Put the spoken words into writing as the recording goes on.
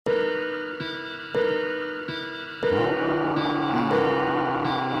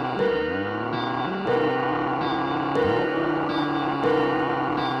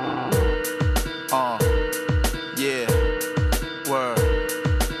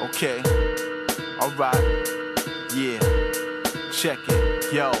Okay, alright, yeah, check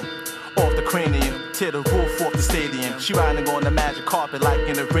it, yo. Off the cranium, tear the roof off the stadium. She riding on the magic carpet like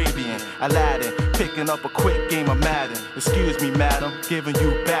an Arabian. Aladdin, picking up a quick game of Madden. Excuse me, madam, giving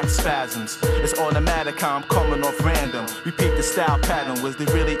you back spasms. It's automatic how I'm coming off random. Repeat the style pattern, was they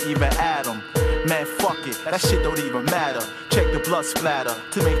really even Adam? Man, fuck it, that shit don't even matter. Check the blood splatter,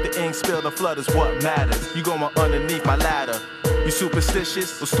 to make the ink spill, the flood is what matters. You going underneath my ladder. You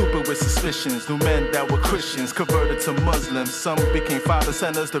superstitious or stupid with suspicions? New men that were Christians converted to Muslims. Some became father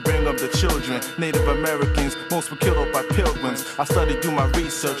centers to bring up the children. Native Americans, most were killed off by pilgrims. I studied, do my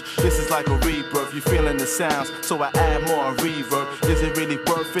research. This is like a rebirth. You feeling the sounds, so I add more on reverb. Is it really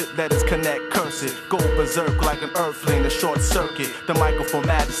worth it? Let us connect, curse it. Go berserk like an earthling, a short circuit. The microphone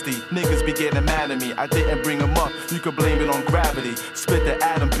majesty. Niggas be getting mad at me. I didn't bring them up. You can blame it on gravity. Spit the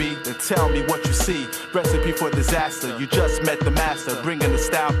atom beat, then tell me what you see. Recipe for disaster. You just met the master, bringing the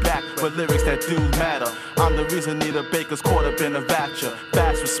style back with lyrics that do matter. I'm the reason Nita Baker's caught up in a rapture.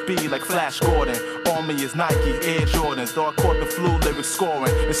 Fast with speed like Flash Gordon. On me is Nike, Air Jordans. Though I caught the flu, lyrics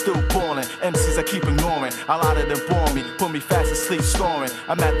scoring. It's still balling. MCs I keep ignoring. A lot of them bore me, put me fast asleep snoring.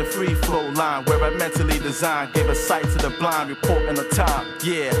 I'm at the free flow line where I mentally design. Give a sight to the blind, reporting the time.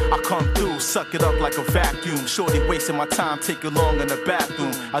 Yeah, I come through, suck it up like a vacuum. Shorty wasting my time, take it long in the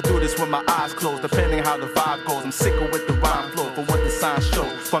bathroom. I do this with my eyes closed, depending how the vibe goes. I'm sicker with the rhyme flow. For what the signs show,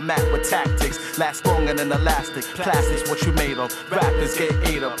 format with tactics, last longer than elastic. Plastic's what you made of. Rappers get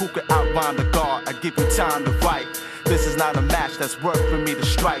ate up. Who could outrhyme the guard? I give you time to write. This is not a match that's worth for me to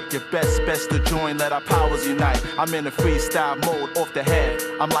strike. Your best to join, let our powers unite. I'm in a freestyle mode, off the head.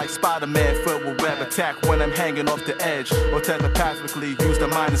 I'm like Spider-Man, filled with web. Attack when I'm hanging off the edge, or telepathically use the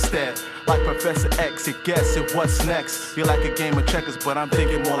mind instead. Like Professor X, you guess it, what's next? You're like a game of checkers, but I'm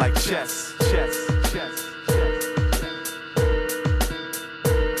thinking more like chess.